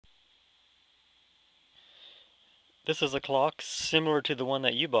This is a clock similar to the one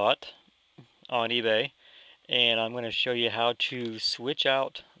that you bought on eBay, and I'm going to show you how to switch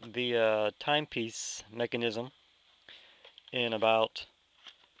out the timepiece mechanism in about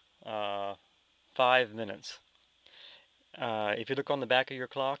uh, 5 minutes. If you look on the back of your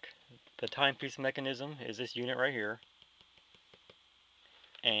clock, the timepiece mechanism is this unit right here,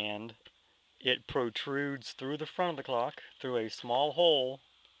 and it protrudes through the front of the clock through a small hole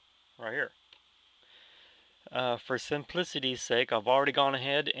right here. For simplicity's sake, I've already gone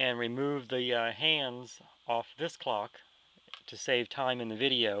ahead and removed the hands off this clock to save time in the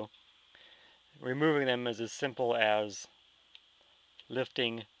video. Removing them is as simple as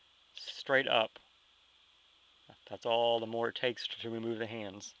lifting straight up. That's all the more it takes to remove the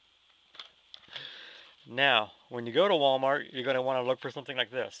hands. Now, when you go to Walmart, you're going to want to look for something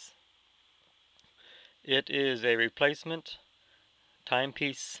like this. It is a replacement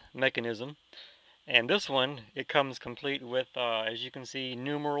timepiece mechanism, and this one, it comes complete with, as you can see,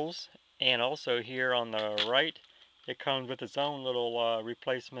 numerals, and also here on the right, it comes with its own little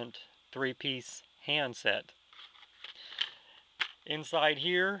replacement 3-piece hand set. Inside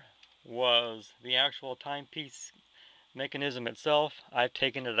here was the actual timepiece mechanism itself. I've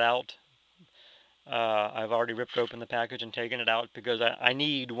taken it out. I've already ripped open the package and taken it out because I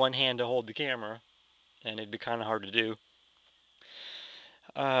need one hand to hold the camera, and it'd be kind of hard to do.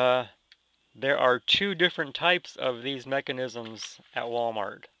 There are two different types of these mechanisms at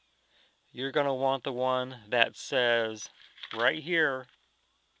Walmart. You're going to want the one that says right here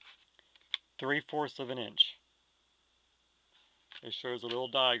 3/4 of an inch. It shows a little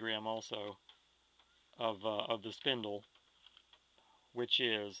diagram also of the spindle, which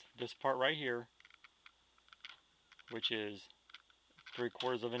is this part right here, which is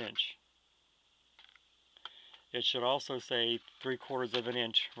 3/4 of an inch. It should also say 3/4 of an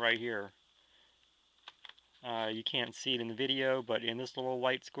inch right here. You can't see it in the video, but in this little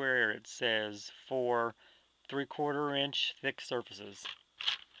white square it says for 3/4 inch thick surfaces.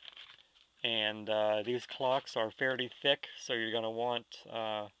 And these clocks are fairly thick, so you're going to want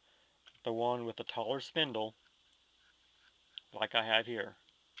the one with the taller spindle, like I have here.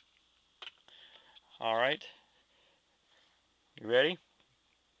 Alright, you ready?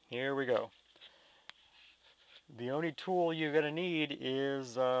 Here we go. The only tool you're going to need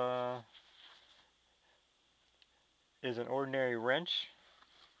is an ordinary wrench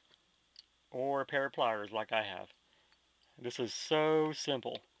or a pair of pliers like I have. This is so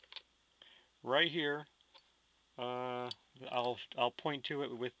simple. Right here, I'll point to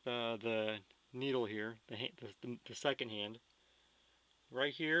it with the needle here, the second hand.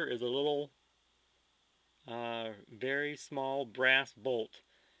 Right here is a little very small brass bolt.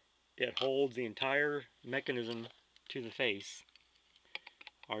 It holds the entire mechanism to the face.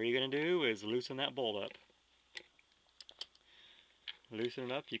 All you're going to do is loosen that bolt up. Loosen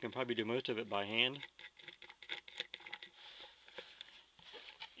it up. You can probably do most of it by hand.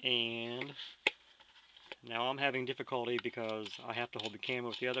 And now I'm having difficulty because I have to hold the camera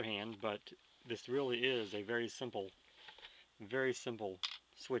with the other hand, but this really is a very simple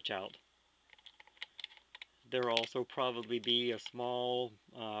switch out. There will also probably be a small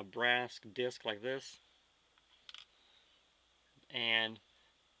brass disc like this, and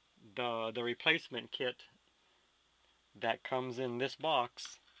the replacement kit that comes in this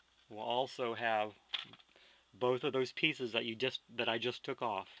box will also have both of those pieces that I just took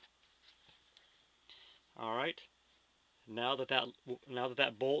off. All right. Now that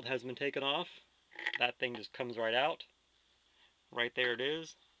that bolt has been taken off, that thing just comes right out. Right there it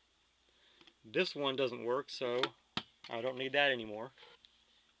is. This one doesn't work, so I don't need that anymore.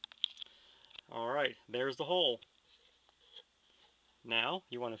 All right, there's the hole. Now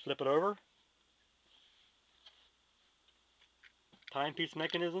you want to flip it over. Timepiece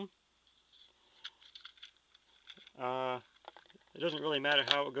mechanism. It doesn't really matter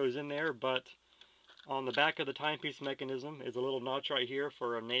how it goes in there, but on the back of the timepiece mechanism is a little notch right here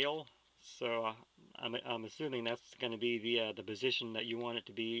for a nail. So I'm assuming that's going to be the position that you want it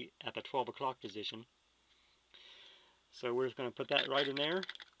to be at the 12 o'clock position. So we're just going to put that right in there.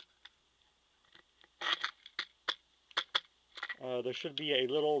 There should be a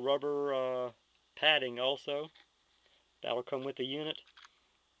little rubber padding also. That'll come with the unit.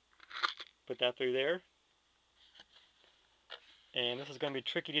 Put that through there. And this is going to be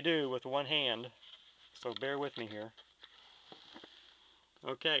tricky to do with one hand, so bear with me here.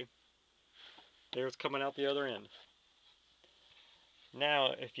 Okay, there's coming out the other end.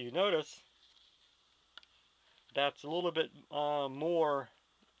 Now, if you notice, that's a little bit more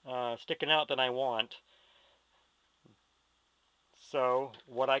sticking out than I want. So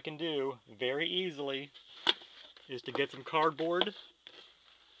what I can do very easily is to get some cardboard,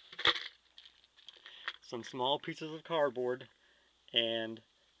 some small pieces of cardboard, and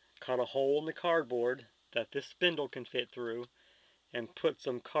cut a hole in the cardboard that this spindle can fit through, and put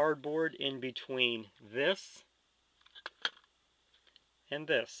some cardboard in between this and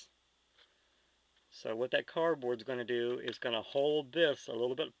this. So what that cardboard's going to do is going to hold this a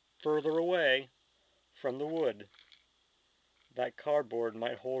little bit further away from the wood. That cardboard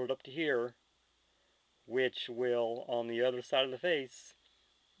might hold it up to here, which will, on the other side of the face,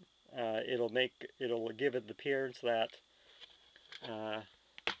 it'll give it the appearance that,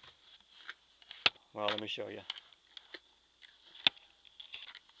 well, let me show you.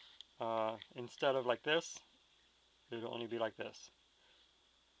 Instead of like this, it'll only be like this.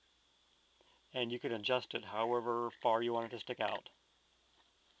 And you can adjust it however far you want it to stick out.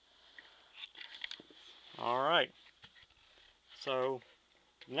 Alright, so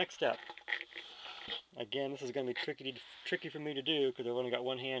next step. Again, this is going to be tricky for me to do because I've only got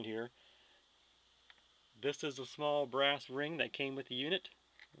one hand here. This is a small brass ring that came with the unit.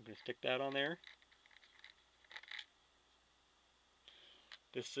 I'm going to stick that on there.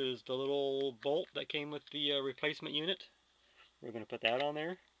 This is the little bolt that came with the replacement unit. We're going to put that on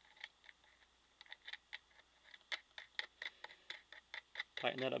there.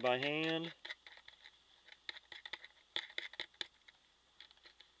 Tighten that up by hand.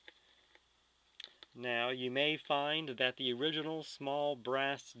 Now you may find that the original small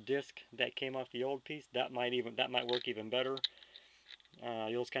brass disc that came off the old piece, that might work even better.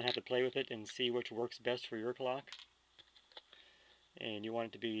 You'll just kind of have to play with it and see which works best for your clock. And you want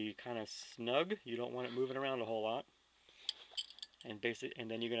it to be kind of snug. You don't want it moving around a whole lot. And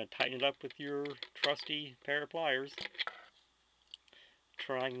then you're going to tighten it up with your trusty pair of pliers,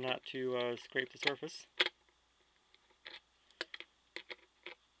 trying not to scrape the surface.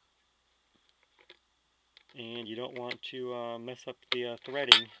 And you don't want to mess up the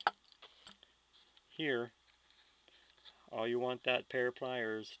threading here. All you want that pair of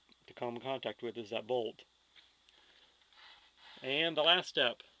pliers to come in contact with is that bolt. And the last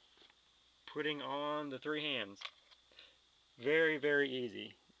step, putting on the three hands. Very, very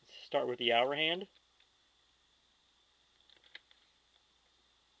easy. Start with the hour hand.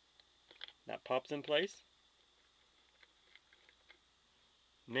 That pops in place.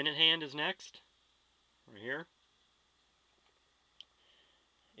 Minute hand is next. Right here.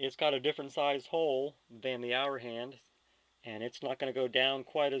 It's got a different sized hole than the hour hand, and it's not going to go down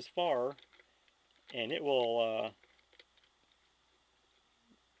quite as far, and it will,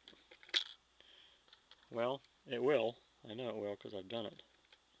 well, it will. I know it will because I've done it.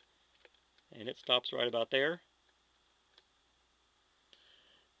 And it stops right about there.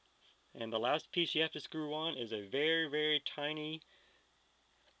 And the last piece you have to screw on is a very, very tiny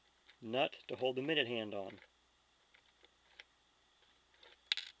nut to hold the minute hand on.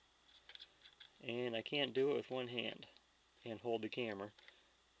 And I can't do it with one hand and hold the camera.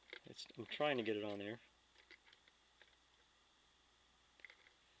 I'm trying to get it on there.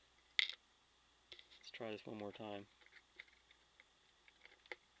 Let's try this one more time.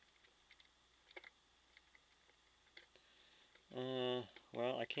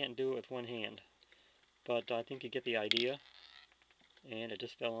 Well, I can't do it with one hand, but I think you get the idea. And it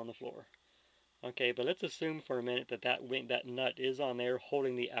just fell on the floor. Okay, but let's assume for a minute that nut is on there,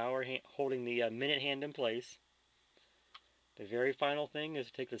 holding the minute hand in place. The very final thing is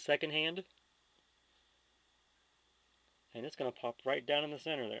to take the second hand, and it's going to pop right down in the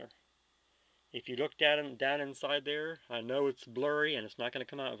center there. If you look down inside there, I know it's blurry and it's not going to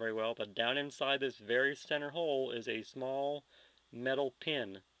come out very well, but down inside this very center hole is a small metal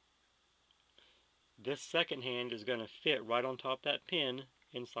pin. This second hand is going to fit right on top of that pin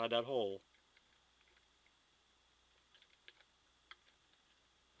inside that hole.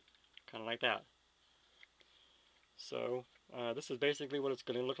 Kind of like that. So this is basically what it's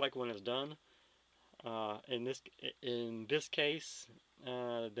going to look like when it's done. In this case,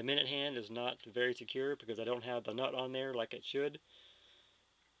 the minute hand is not very secure because I don't have the nut on there like it should.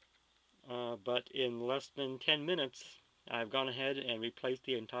 But in less than 10 minutes, I've gone ahead and replaced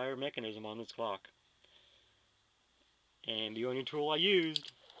the entire mechanism on this clock. And the only tool I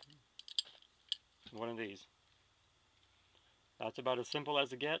used was one of these. That's about as simple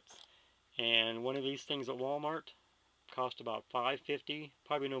as it gets. And one of these things at Walmart cost about $5.50,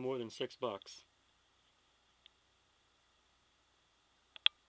 probably no more than $6.